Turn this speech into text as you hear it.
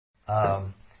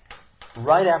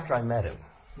Right after I met him,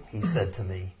 he said to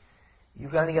me, "You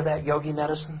got any of that yogi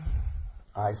medicine?"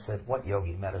 I said, "What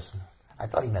yogi medicine?" I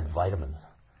thought he meant vitamins.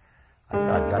 I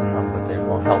said, "I've got some, but they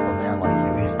won't help a man like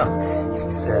you, you know."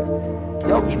 He said,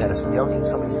 "Yogi medicine, yogi."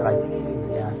 Somebody said, "I think he means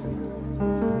the acid."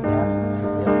 I said, "You mean acid?" He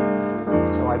said, "Yeah."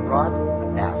 So I brought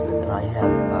acid, and I had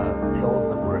pills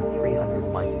that were 300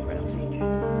 micrograms each.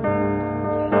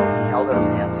 So he held out his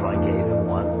hand, so I gave him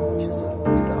one, which is a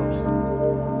good dose.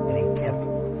 And he kept,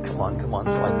 come on,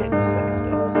 so I gave him a second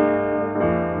dose.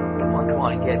 Come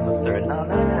on, and gave him a third. Now,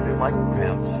 900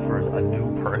 micrograms for a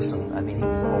new person. I mean, he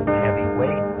was a little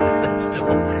heavyweight, but still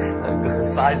a good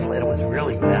size. It was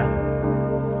really good acid.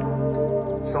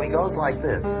 So he goes like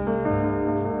this,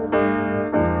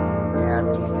 and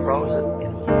he throws it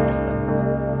into his mouth.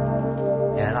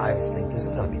 And I always think this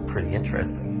is going to be pretty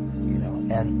interesting, you know.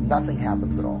 And nothing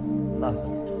happens at all. Nothing.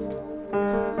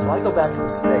 So I go back to the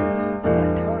States, and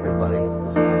I tell everybody,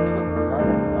 this guy took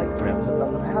 900 micrograms and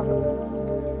nothing happened.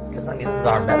 Because, I mean, this is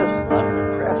our medicine. I'm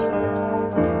impressed with it.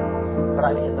 But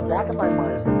I mean, in the back of my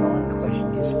mind is the gnawing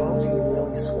question, do you suppose he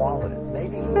really swallowed it?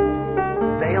 Maybe he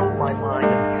veiled my mind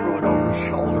and threw it over his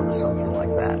shoulder or something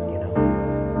like that, you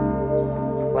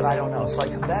know. But I don't know. So I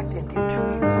come back to India 2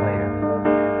 years later,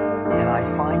 and I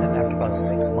find him after about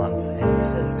 6 months, and he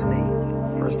says to me,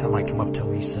 the first time I come up to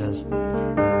him, he says,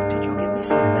 "Did you give me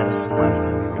some medicine last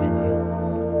time you were in India?"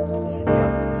 I said, "Yeah."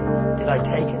 He said, "Did I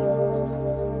take it?"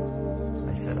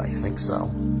 I said, "I think so."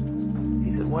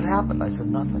 He said, "What happened?" I said,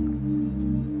 "Nothing."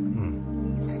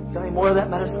 You got any more of that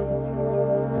medicine?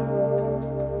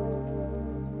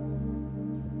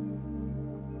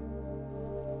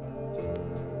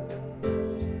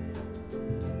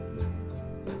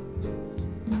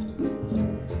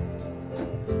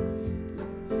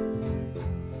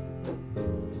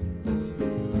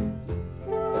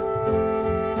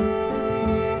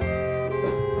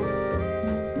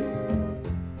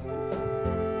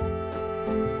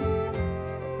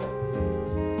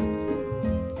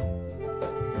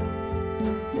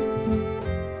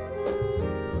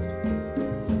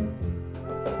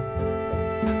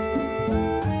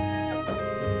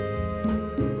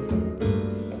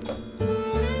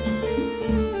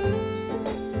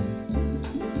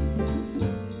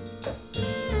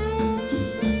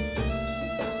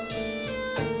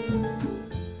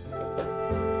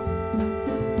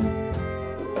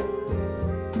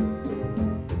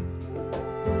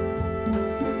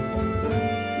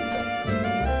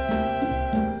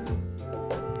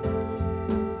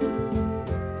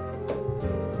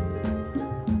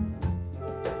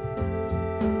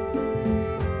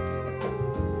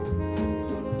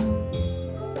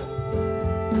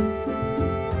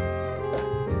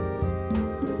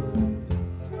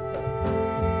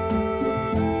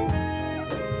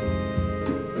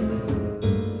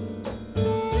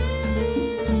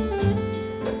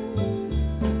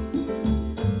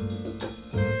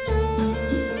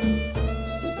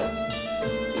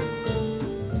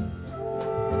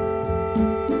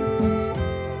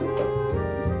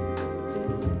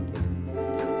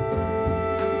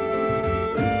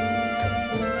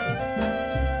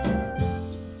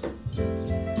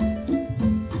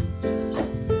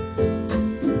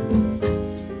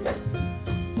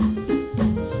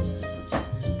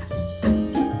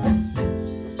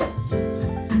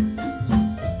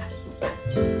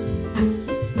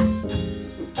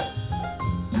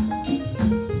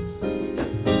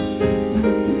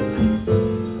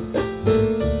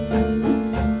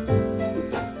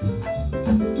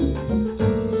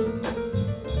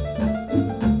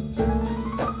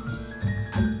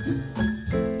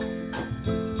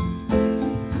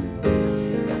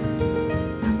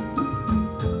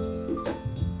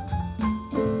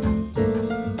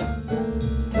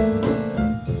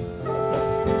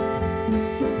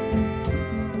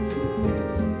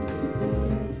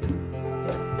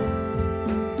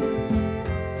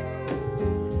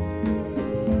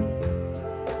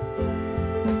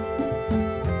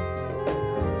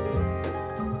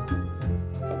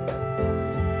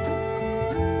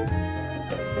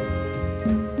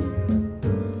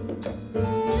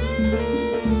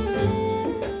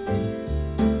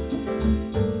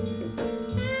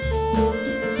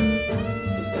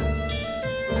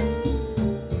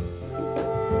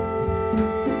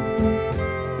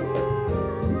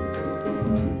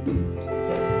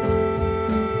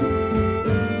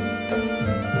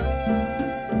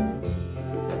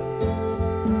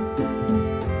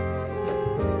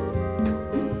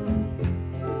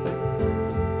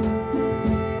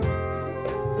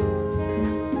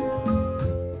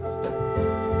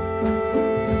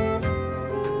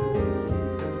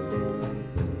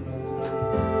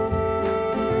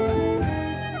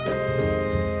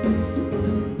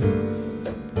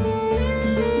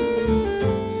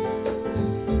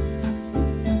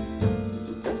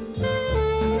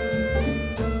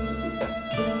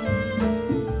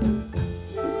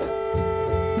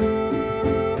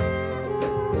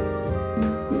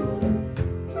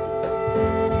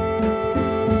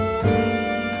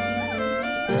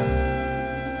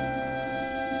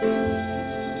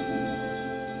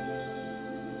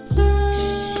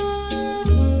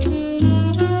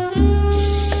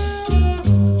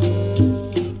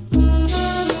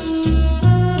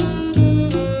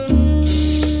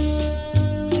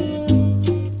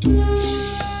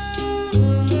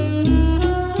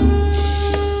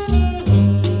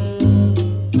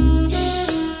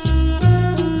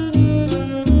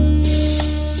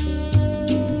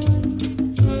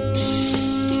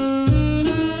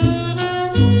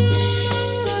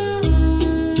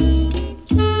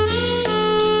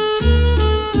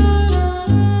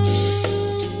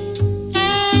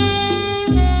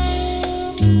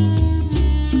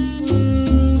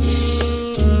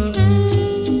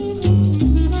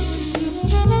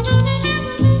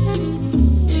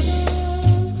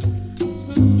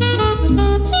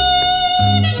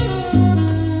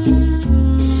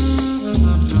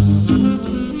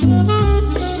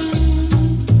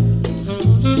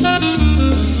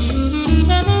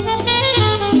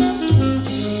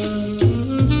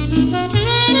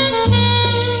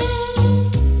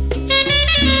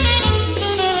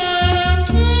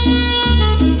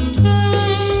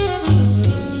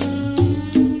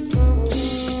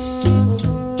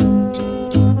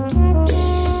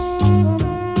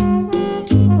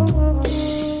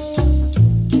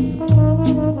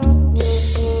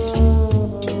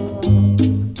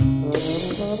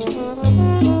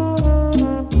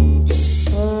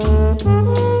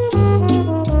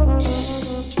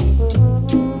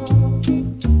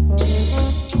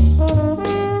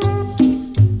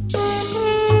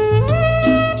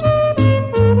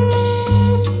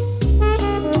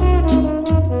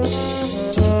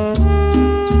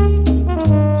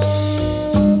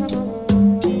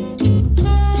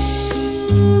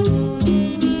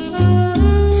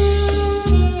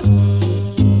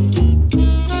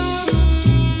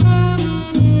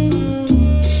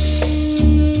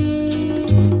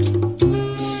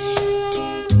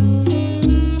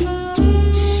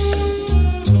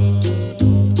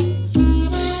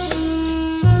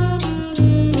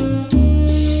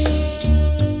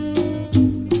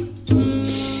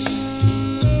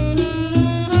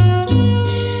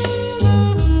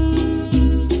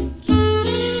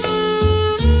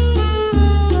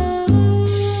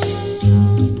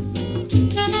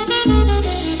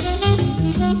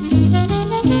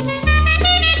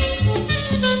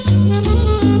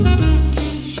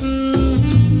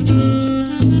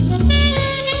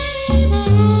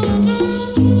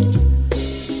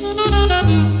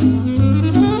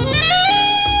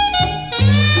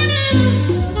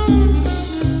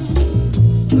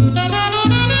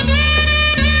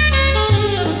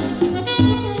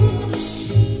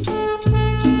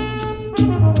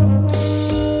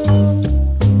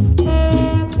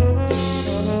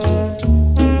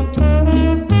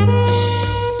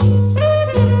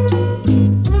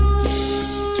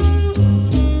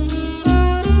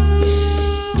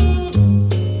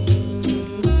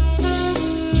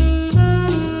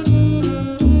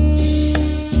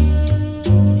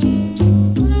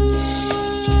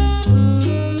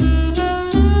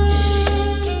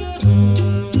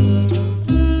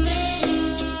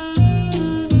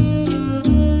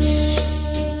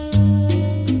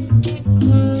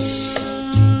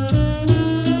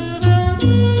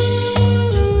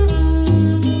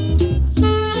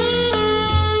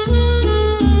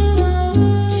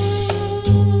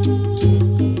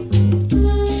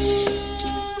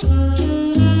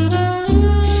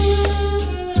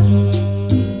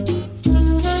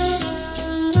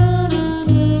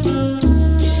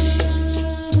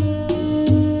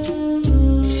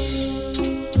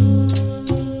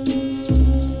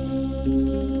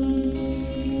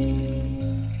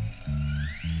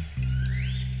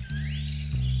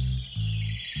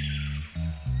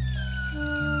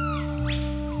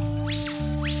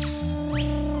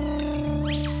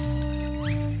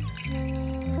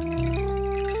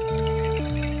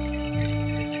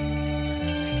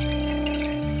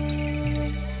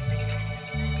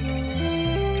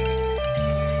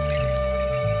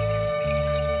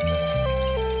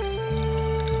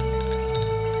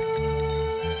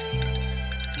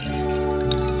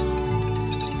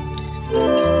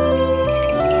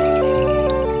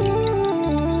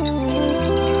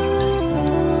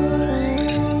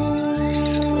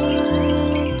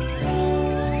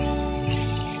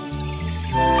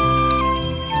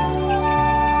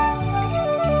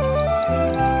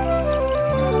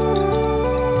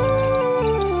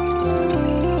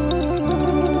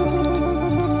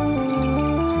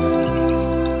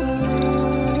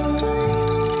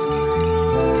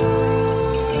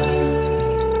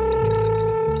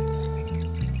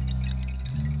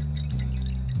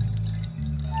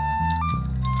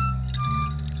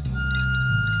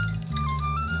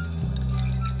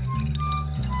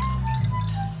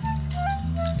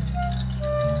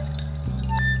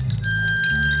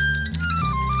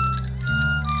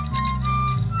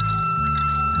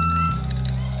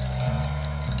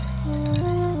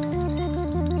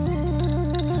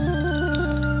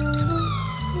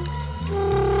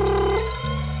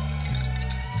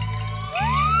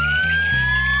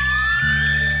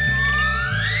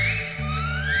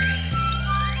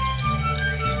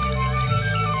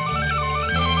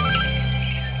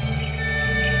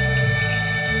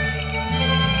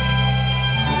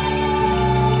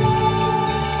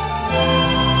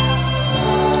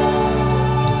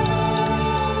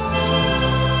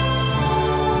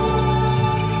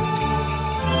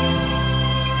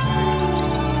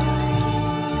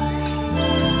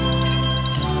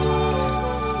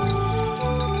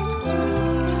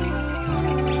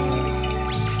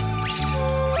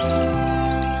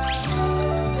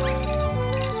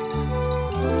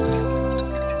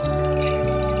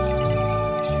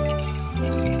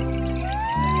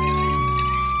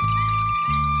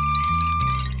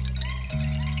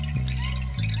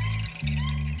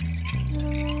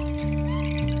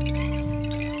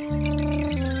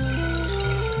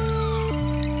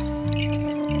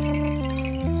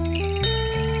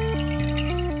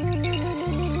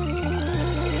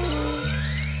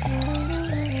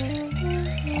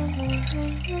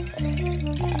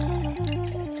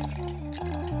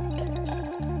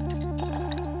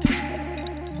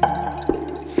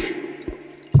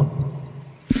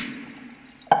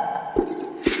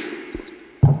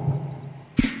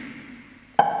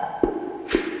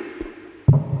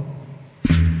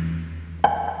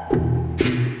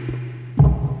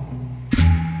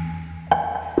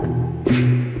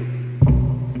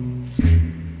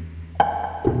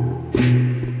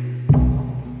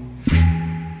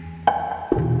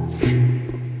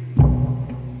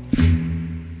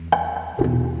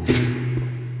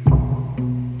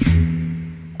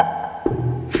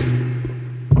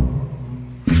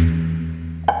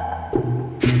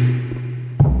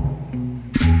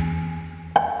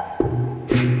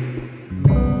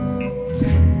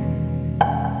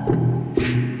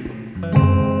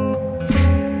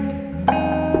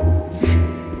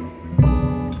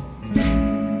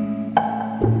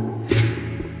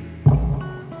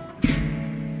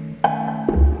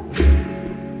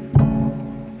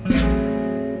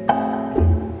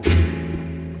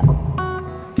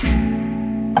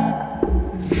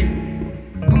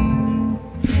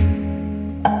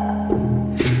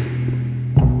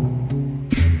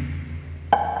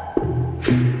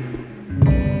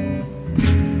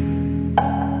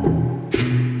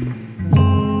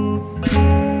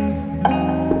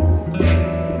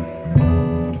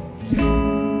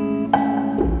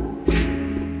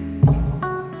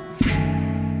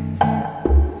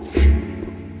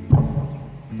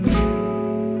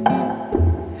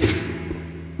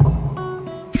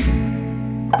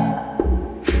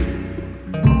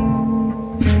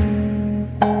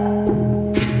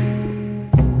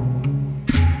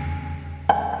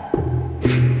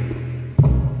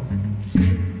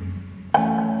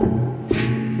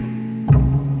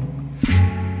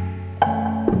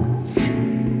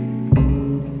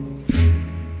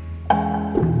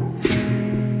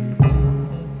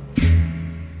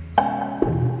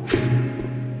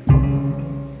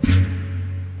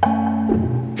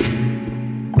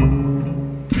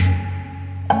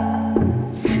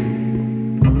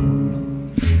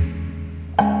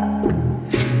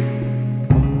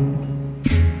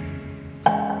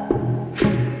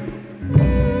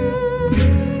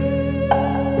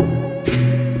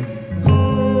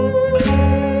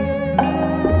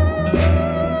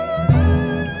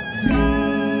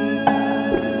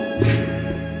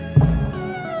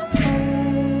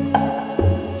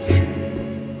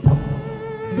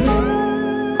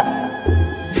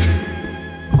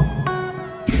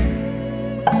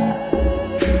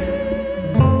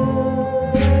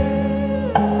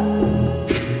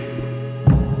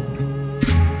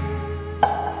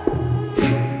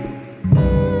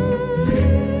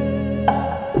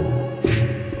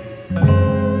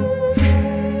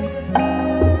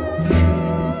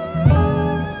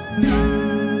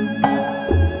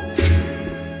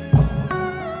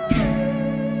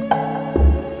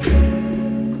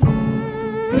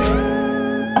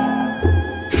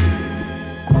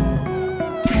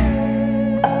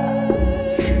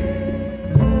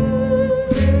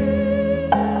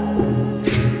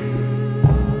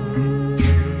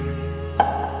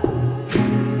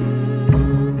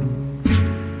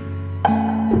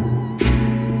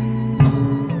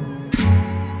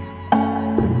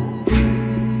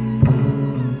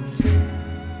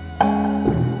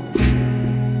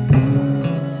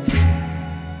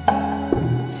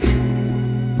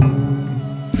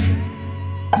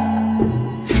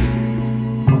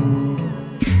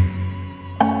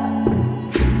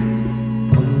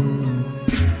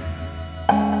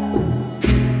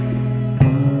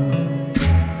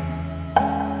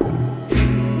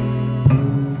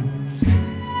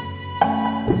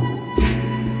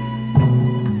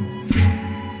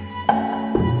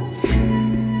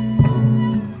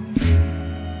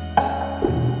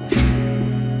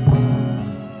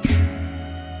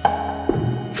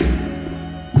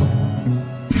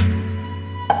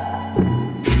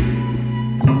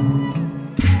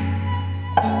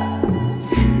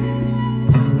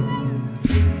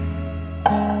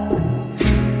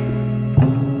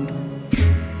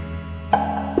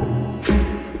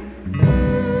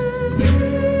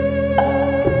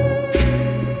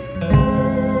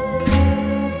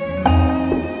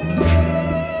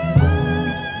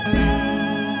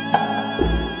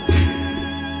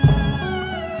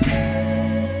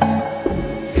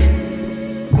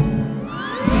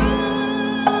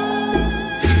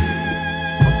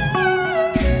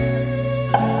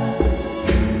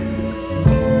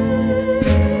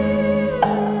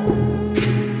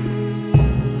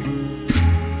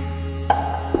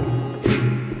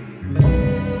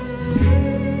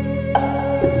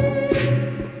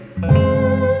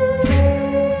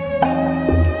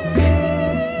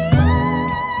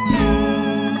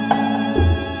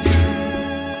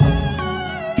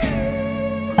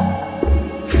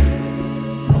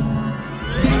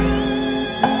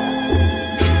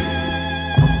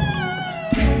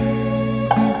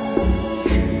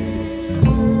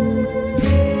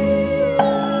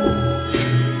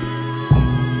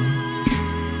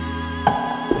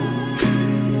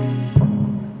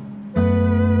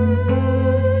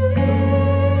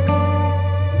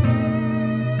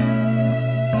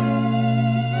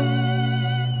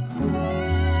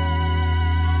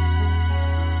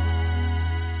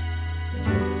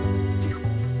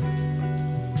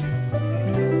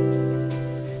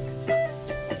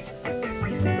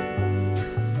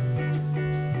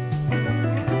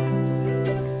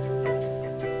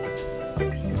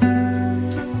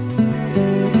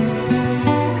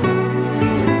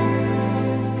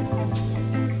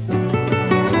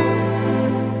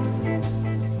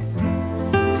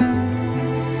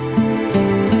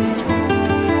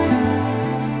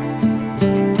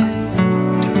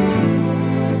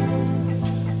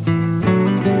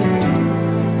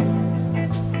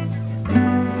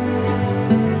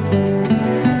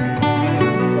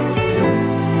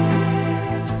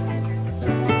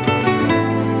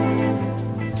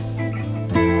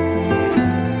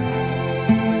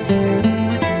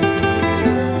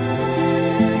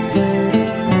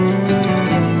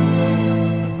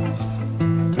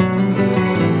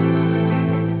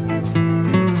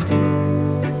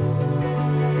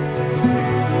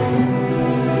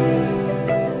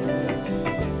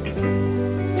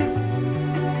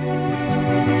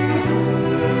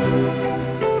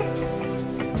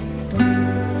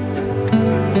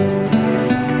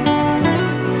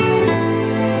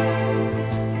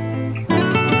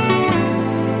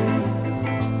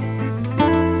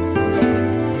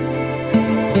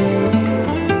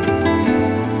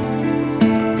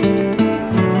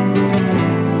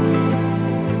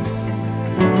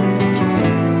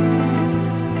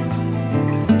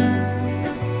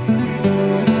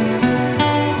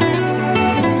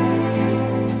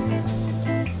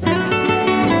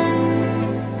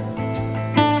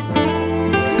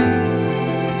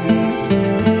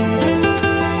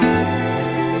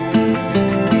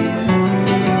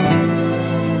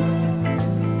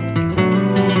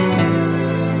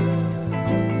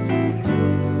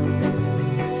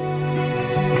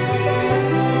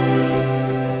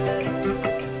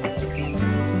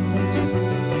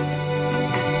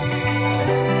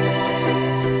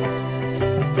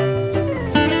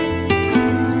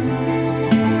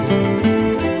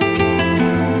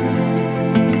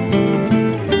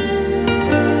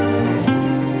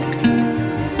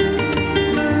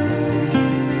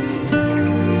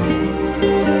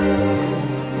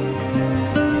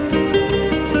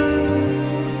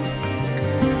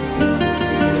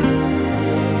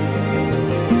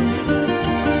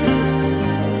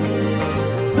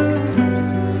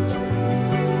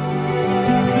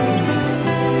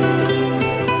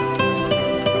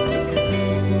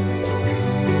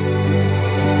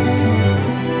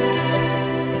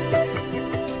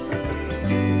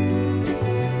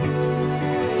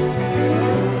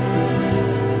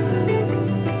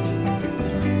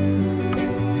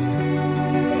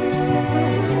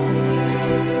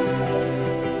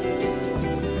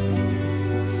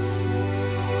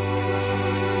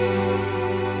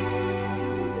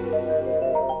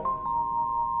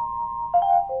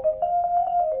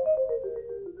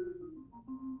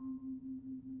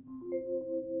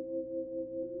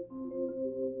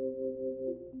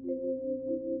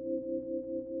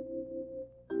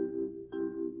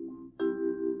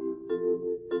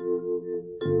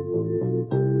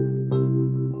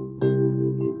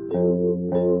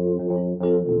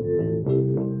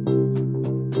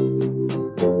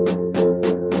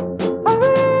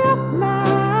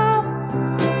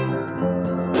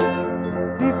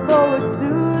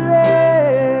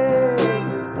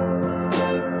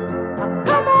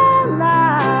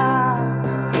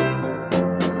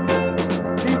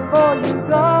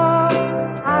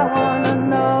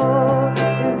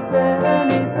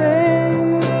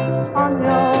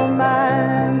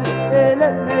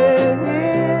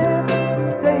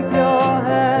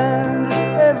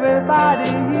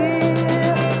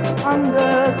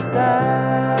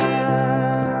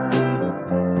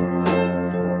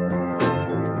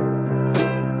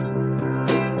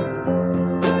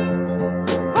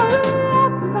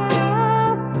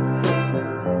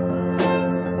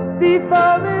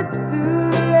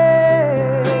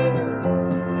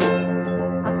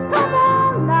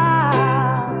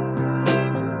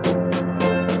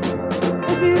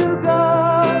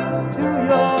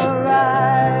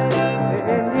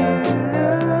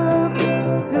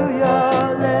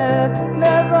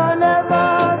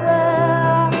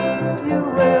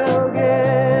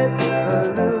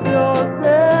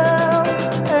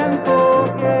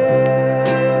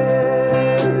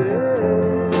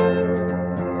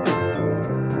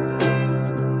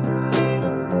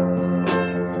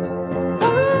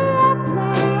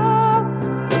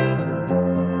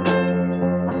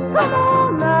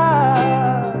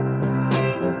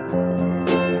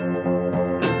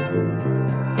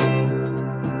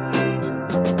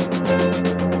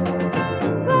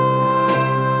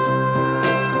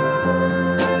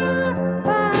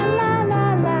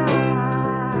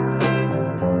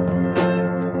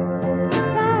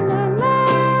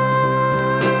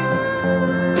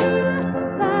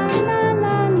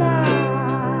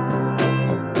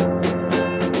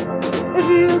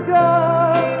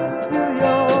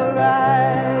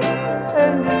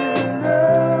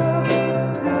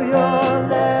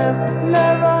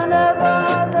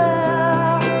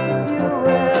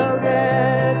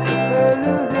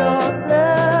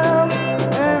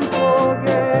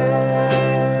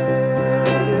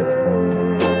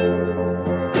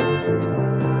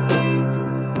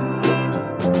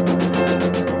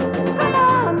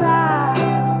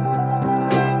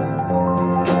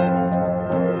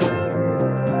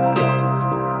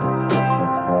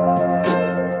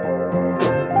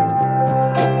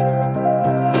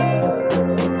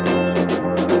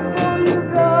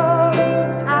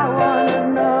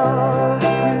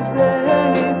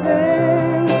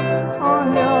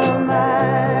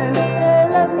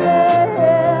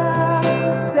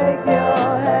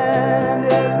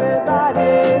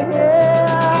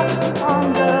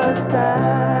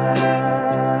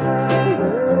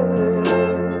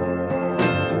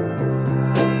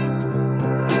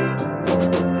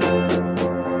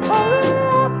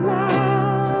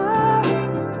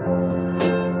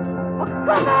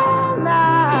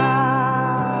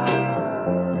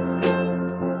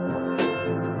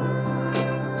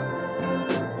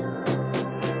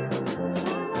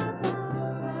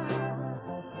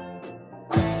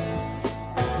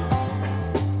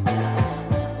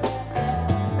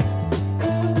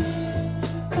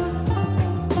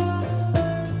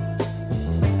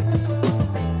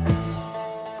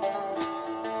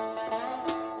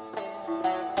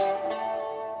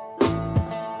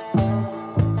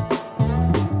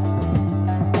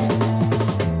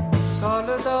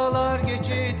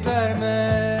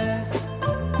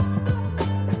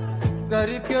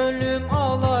 Garip gönlüm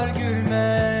ağlar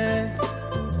gülmez.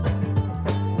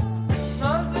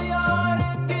 Nazlı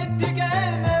yarın gitti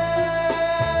gelmez.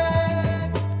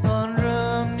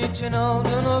 Tanrım niçin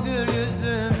aldın o gül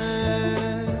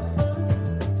yüzümü?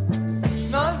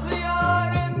 Nazlı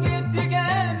yarın gitti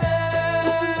gelmez.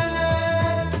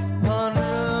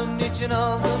 Tanrım niçin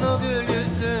aldın o gül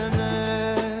yüzümü?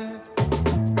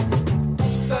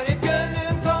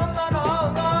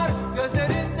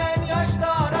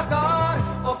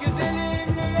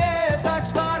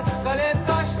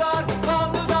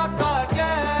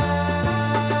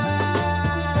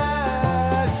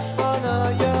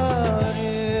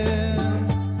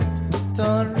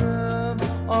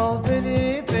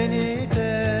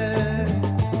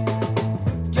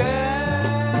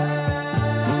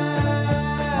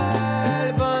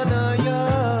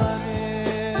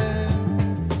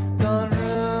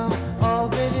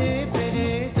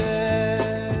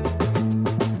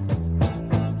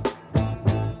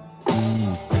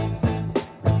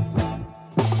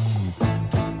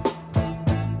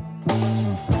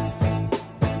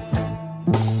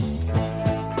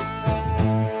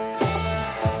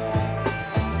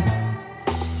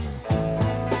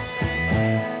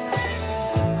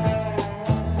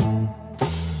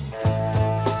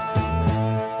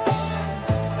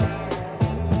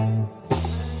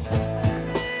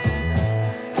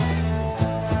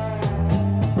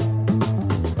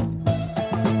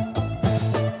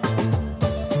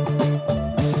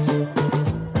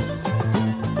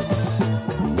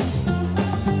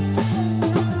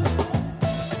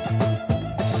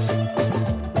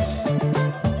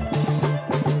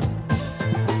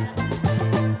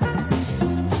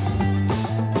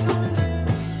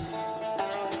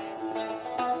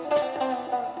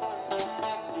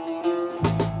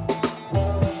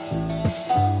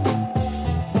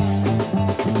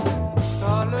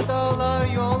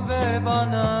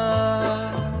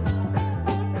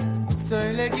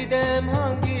 Söyle gidem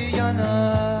hangi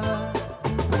yana?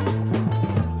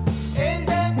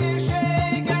 Elden bir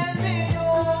şey gelmiyor.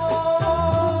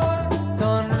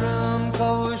 Tanrım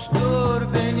kavuştur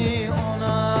beni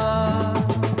ona.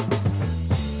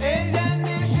 Elden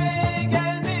bir şey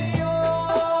gelmiyor.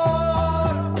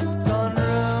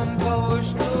 Tanrım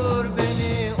kavuştur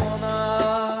beni ona.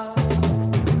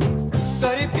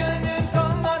 Garip gönlüm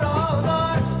kanlar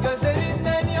ağlar,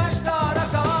 gözlerinden yaşlar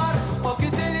akar. O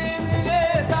güzelim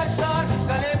lüle saçlar,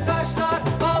 kalem kaşlar,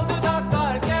 bal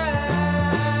dudaklar. Gel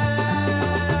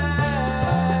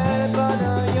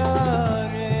bana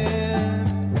yarim,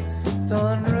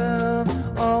 Tanrım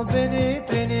al beni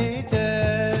de.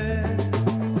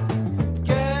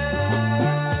 Gel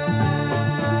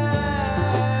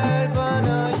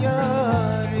bana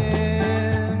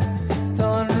yarim,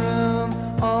 Tanrım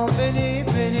al beni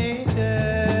de.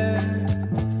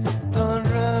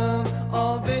 Tanrım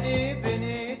al beni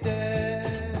de.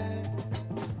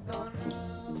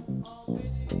 Tanrım al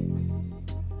beni.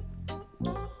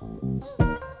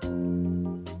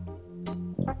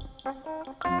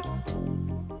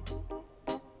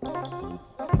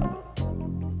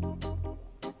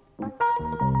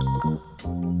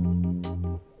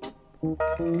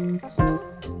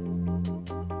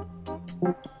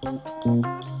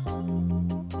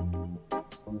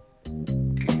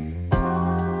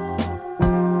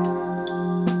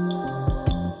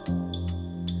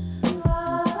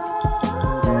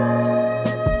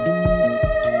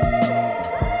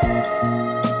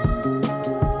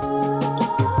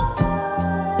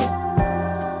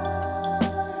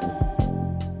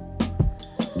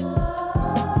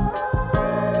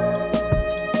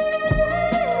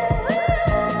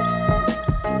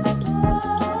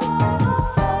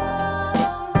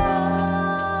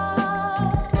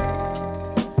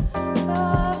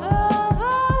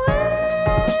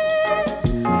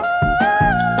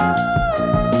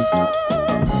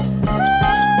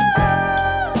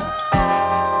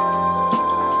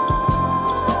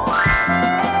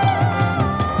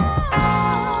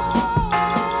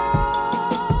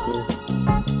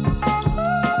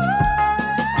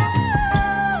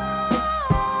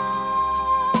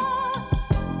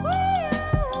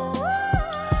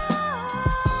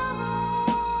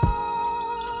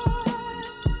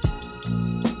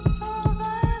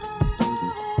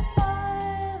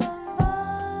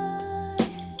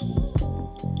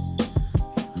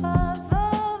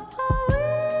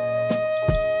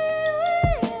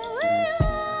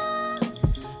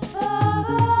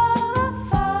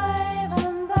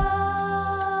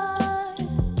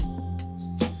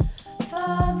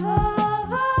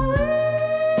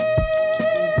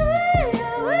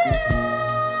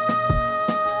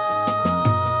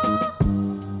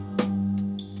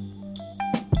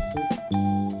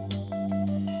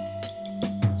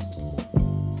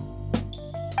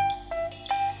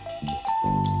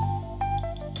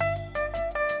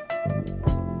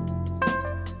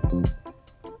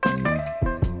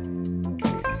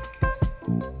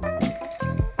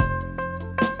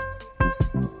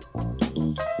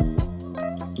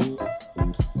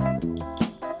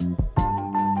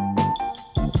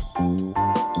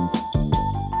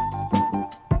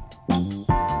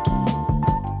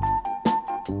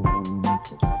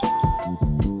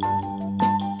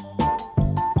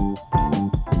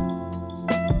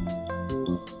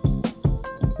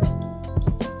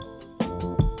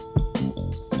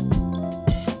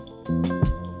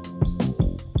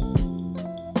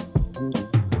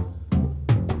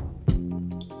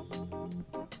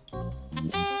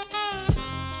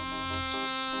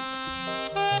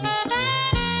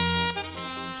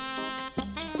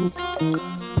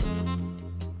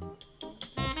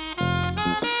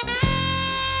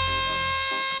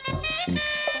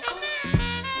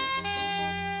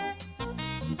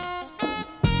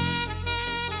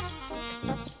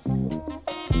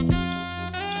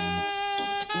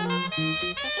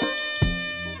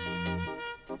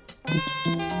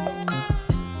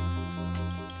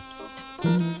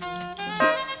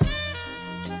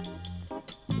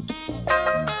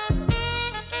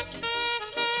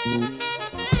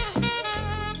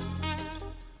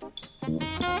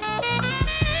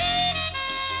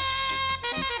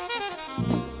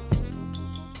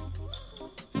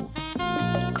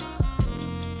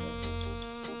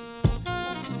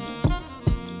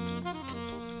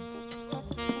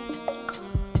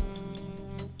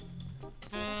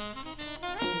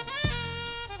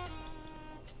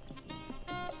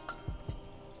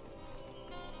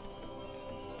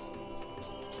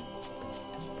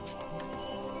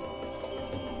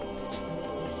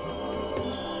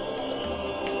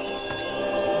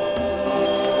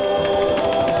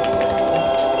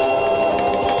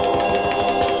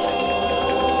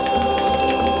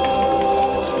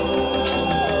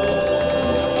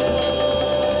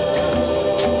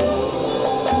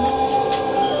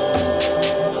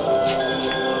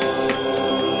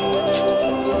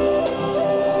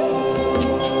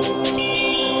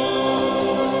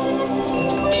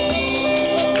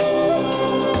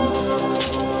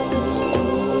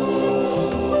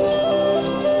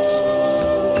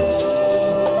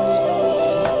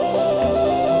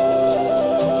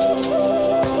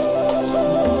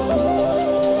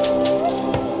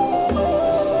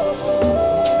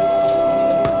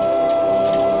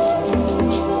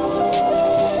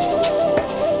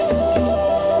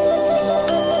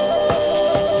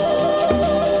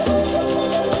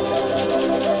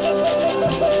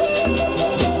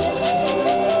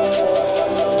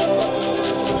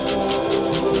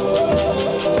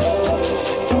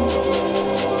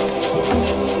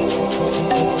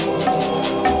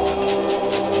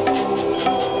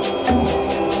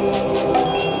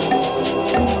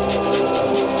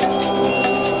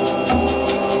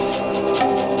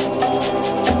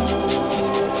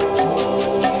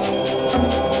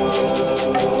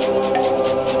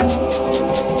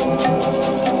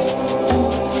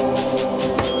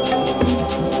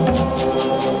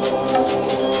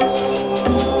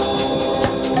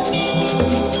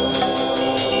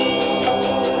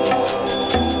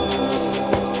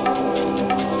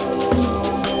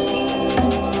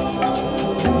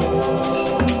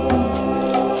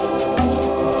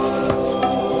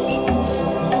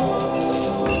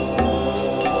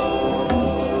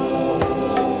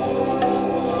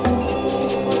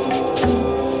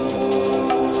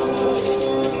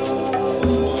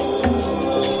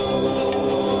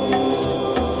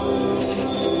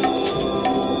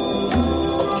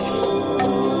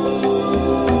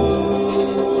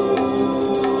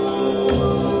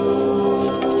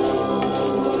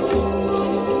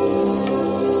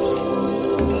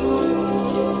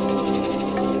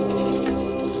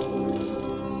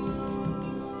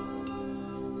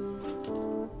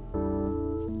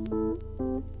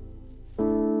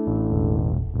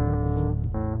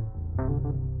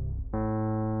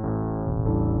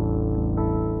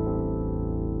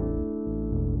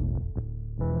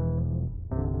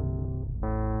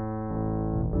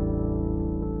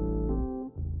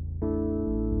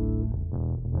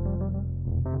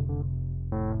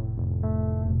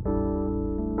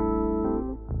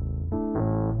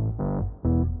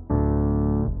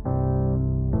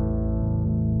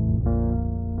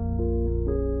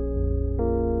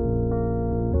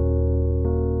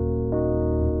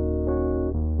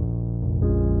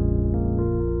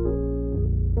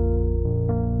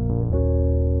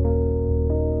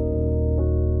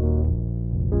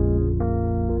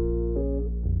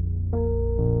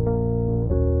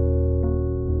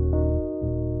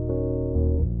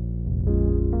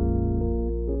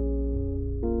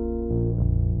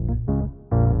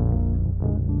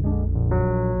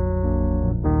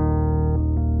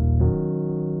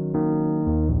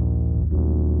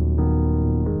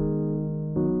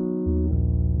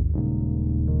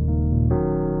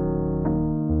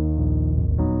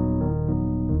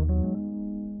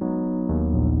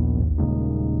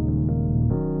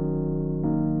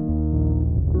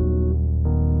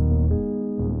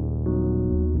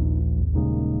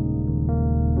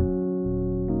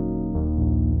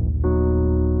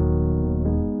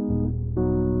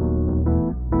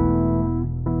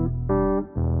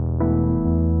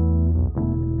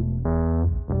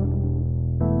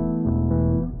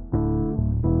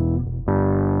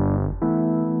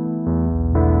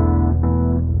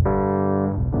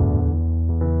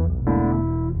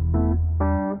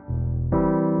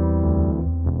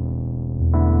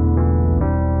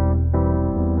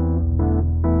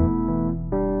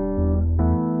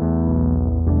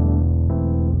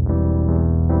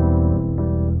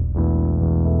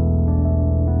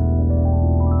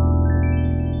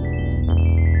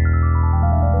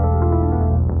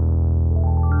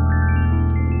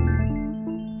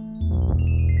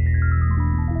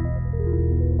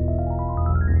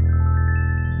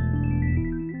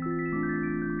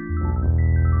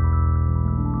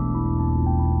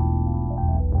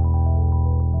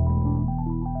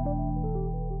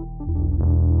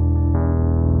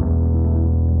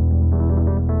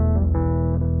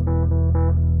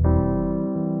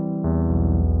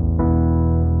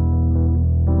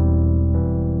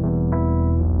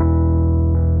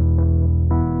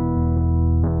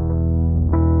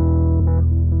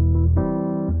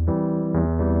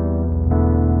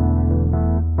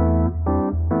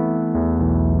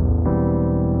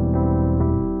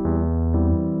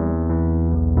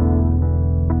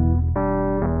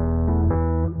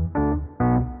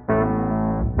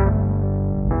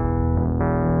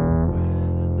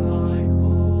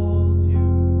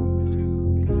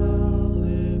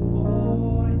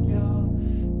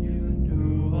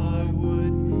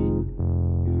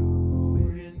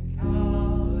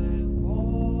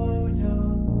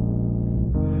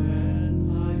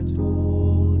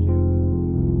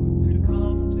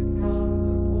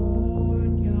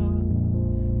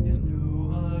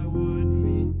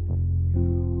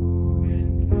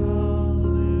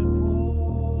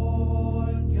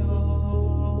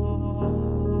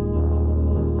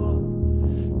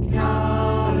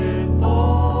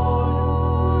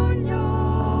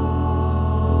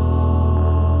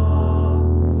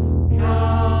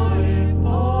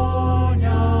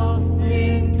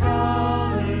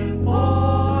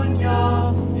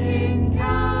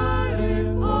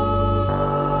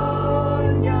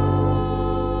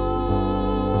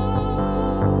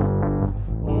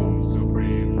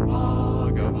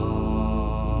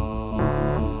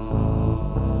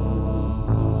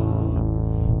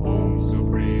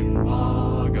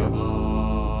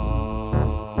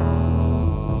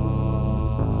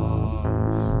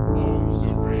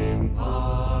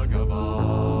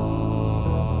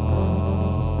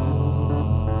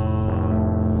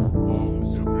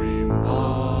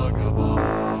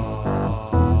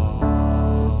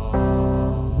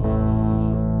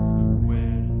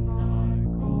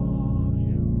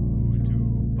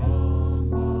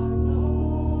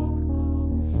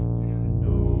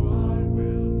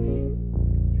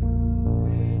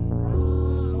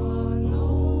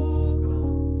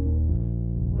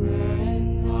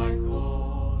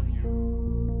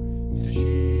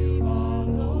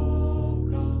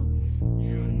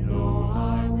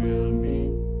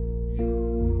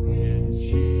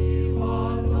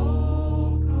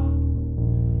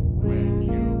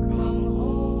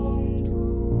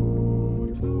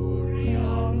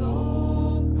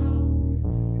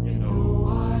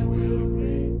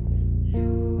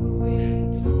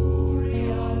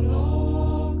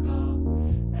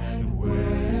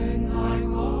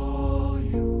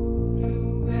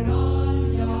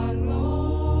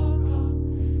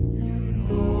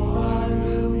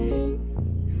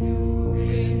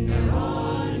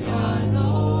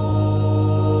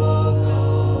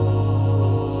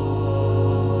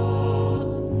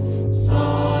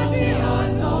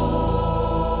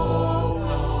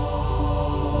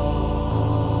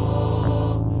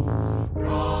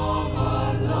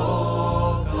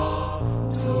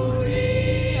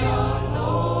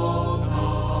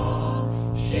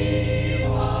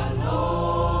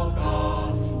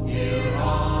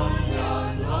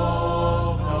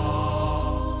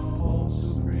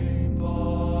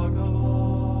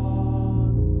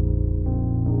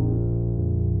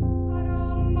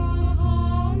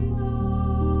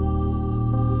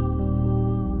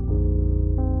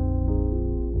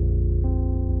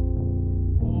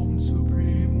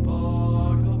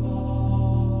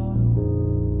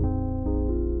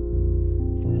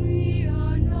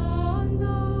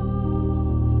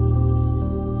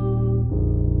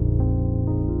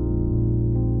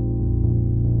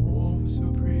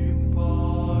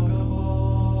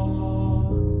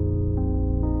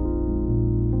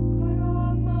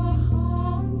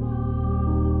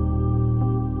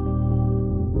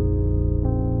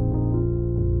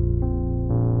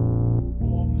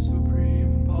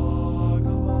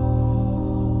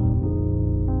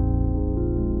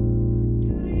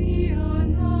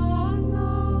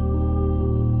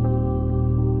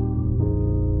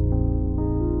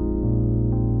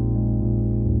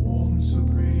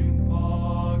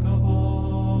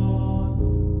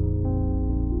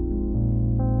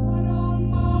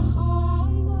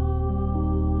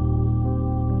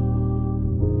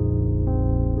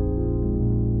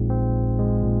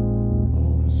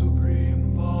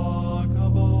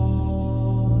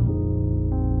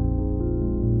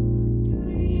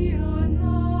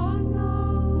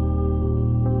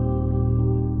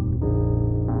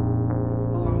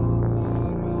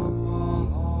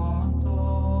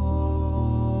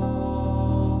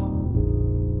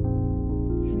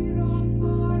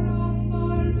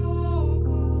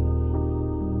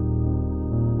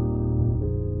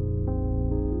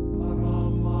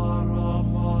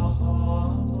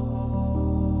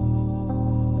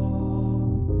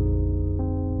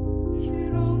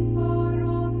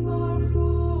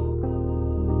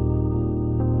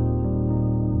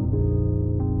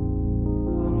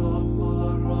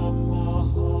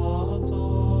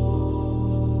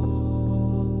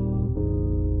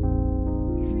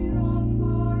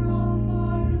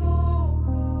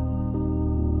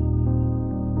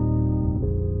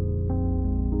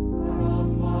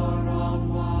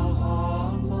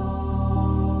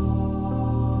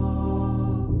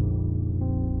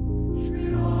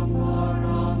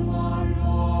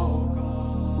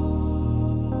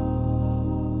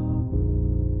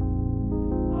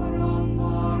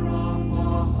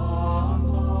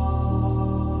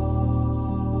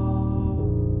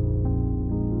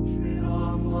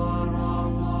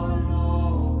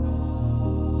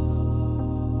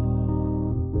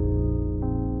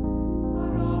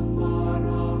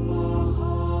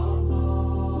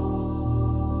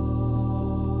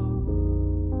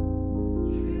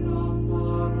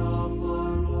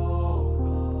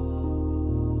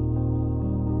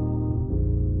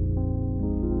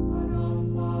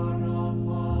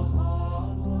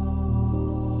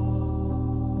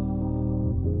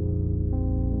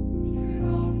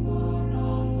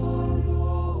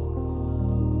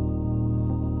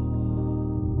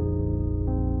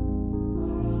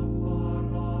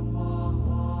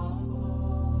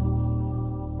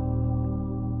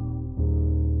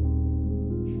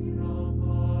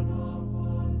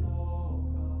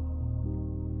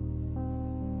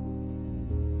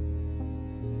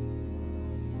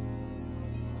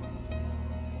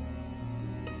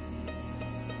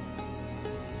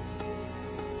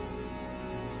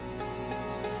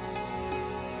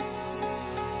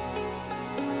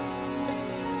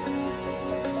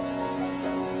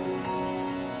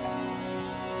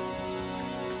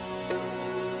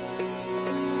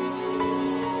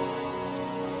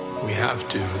 have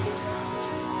to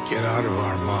get out of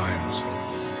our minds.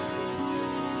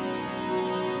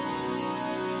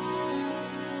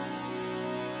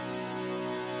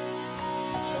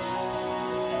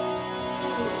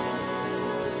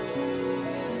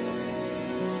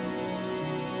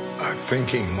 Our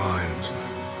thinking minds.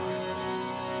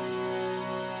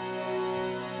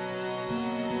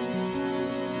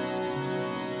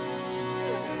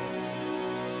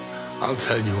 I'll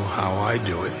tell you how I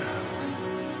do it.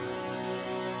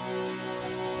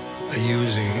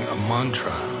 Using a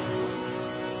mantra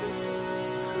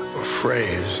or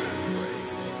phrase.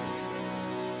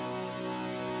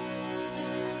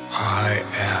 I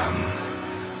am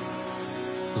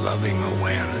loving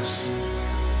awareness.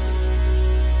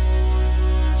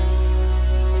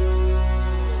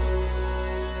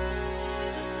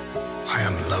 I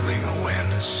am loving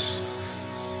awareness.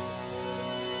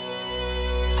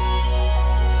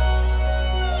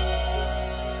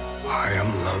 I am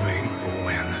loving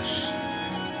awareness.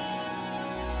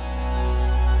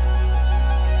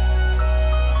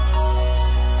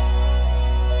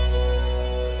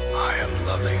 I am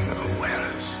loving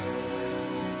awareness.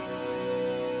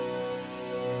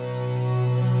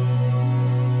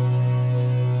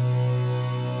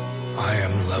 I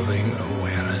am loving awareness. Loving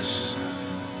awareness.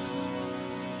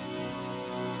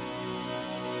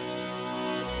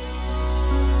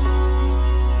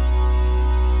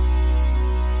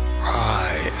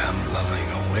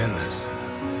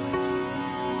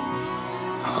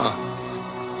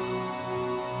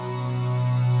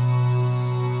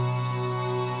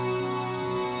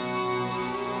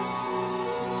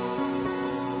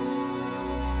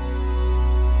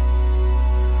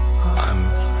 I'm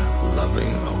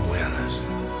loving awareness.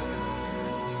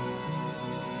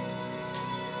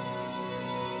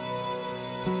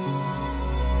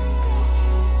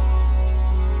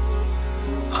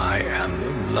 I am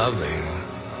loving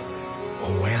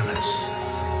awareness.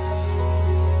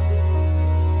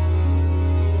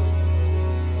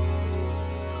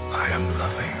 I am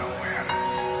loving awareness.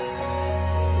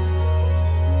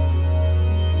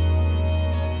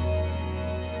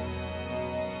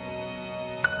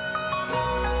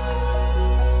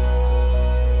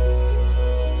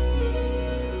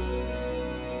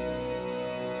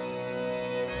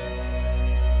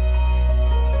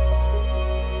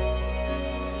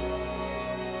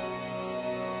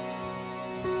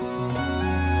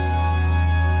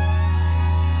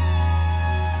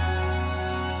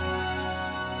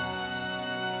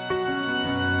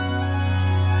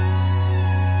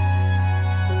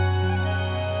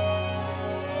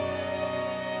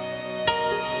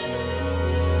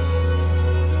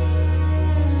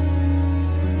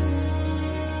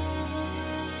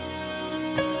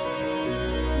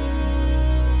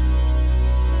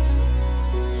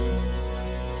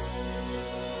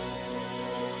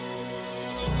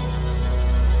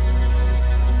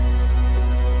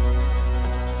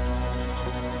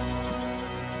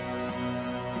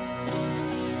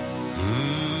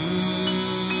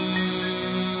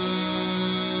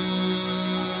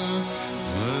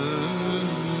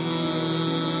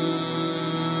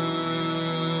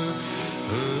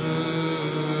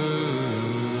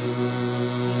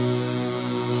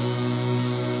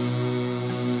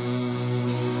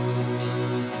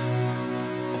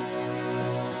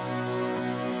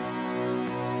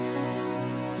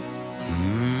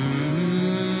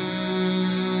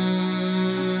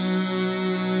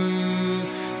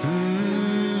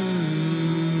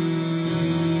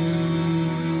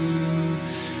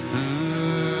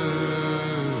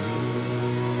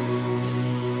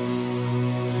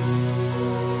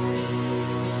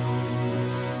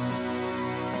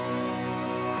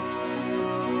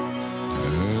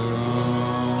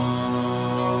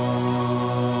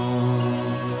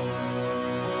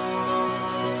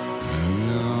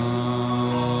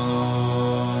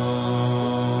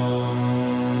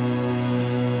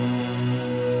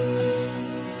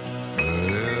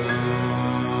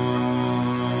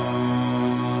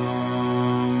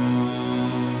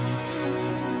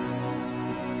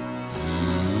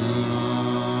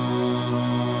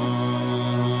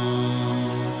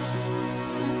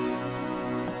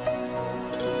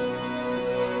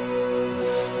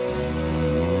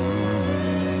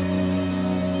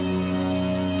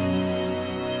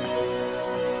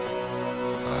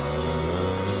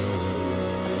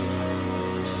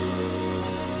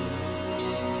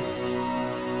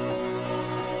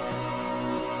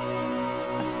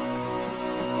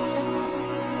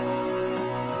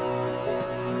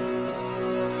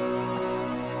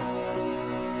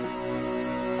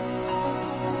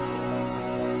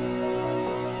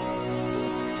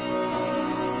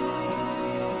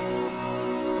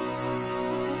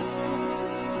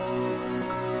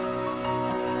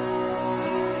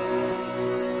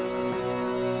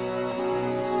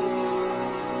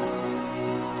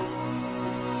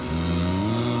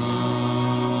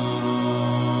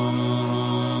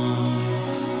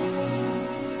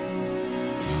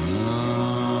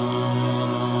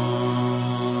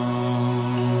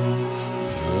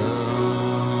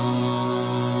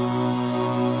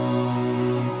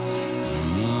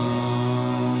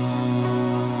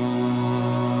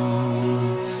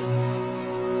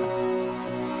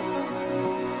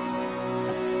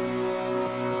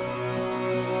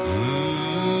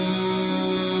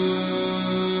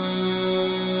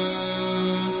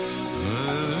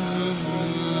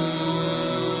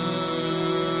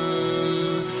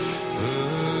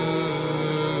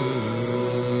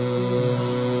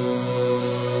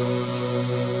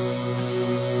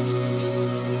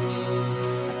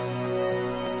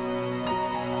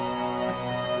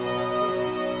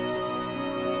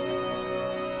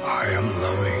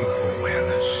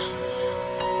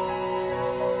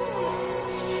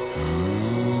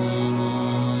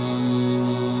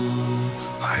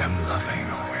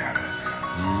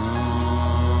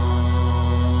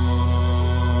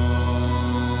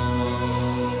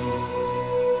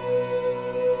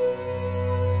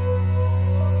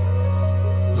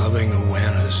 loving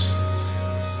awareness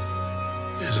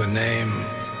is a name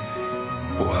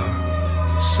for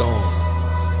soul,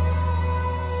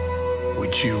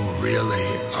 which you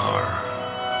really are.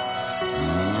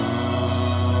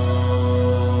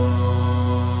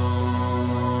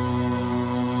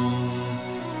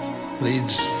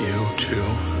 Leads you to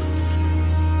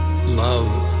love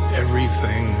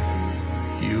everything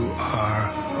you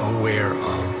are aware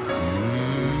of.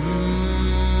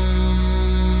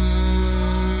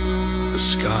 The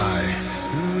sky,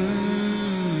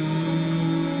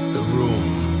 the room,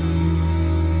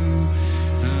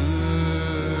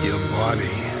 your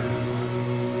body,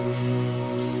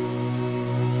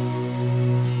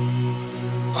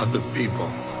 other people.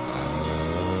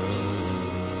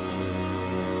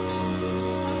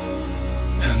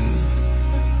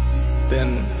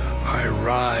 Then I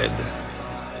ride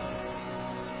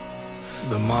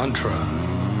the mantra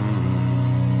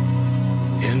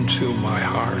into my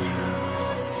heart.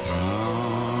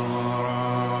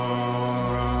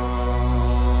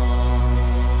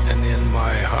 And in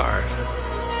my heart,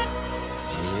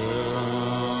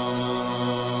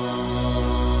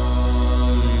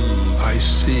 I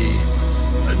see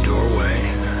a doorway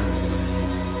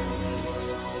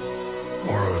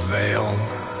or a veil.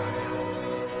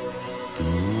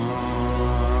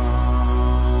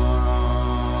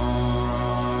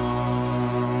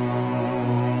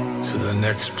 To the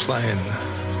next plane.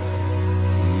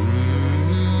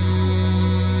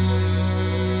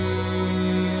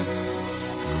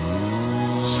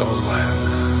 Soul land.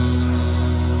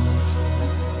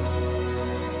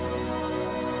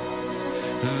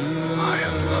 I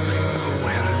am loving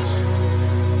awareness.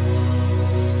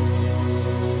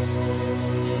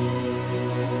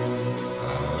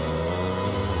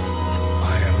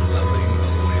 I am loving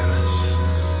awareness.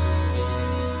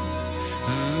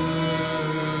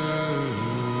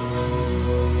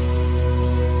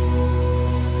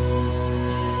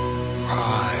 I am loving awareness.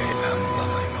 I'm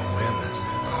loving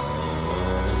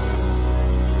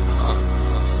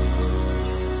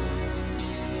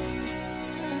awareness.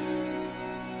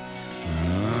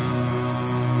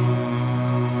 I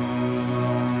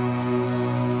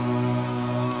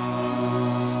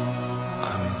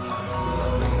am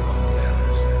loving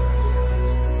awareness.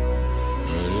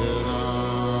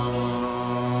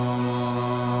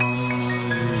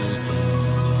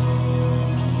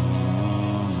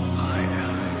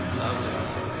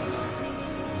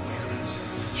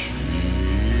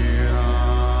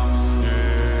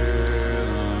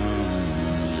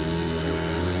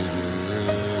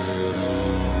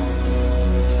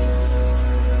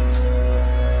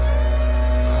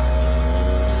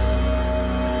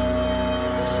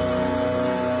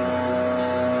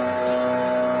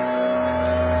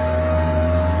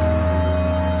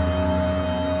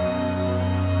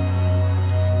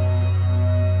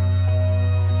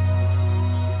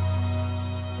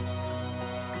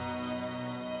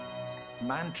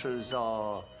 Mantras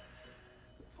are,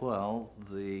 well,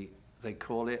 they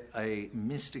call it a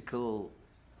mystical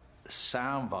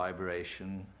sound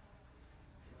vibration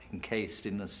encased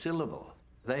in a syllable.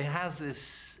 They has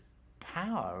this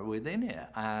power within it,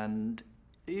 and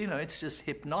you know, it's just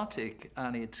hypnotic,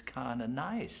 and it's kind of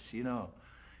nice, you know.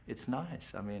 It's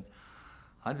nice. I mean,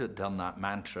 I've done that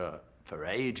mantra for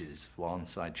ages.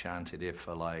 Once I chanted it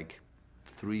for like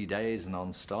 3 days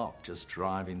non-stop, just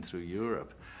driving through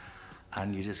Europe.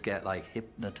 And you just get like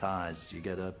hypnotized. You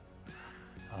get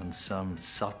on some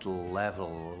subtle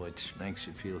level, which makes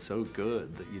you feel so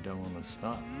good that you don't want to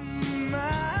stop.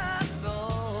 My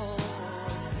Lord,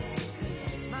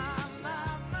 my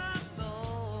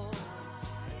Lord,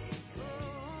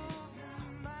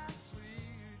 my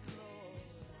sweet Lord.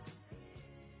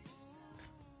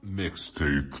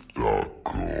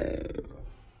 Mixtape.com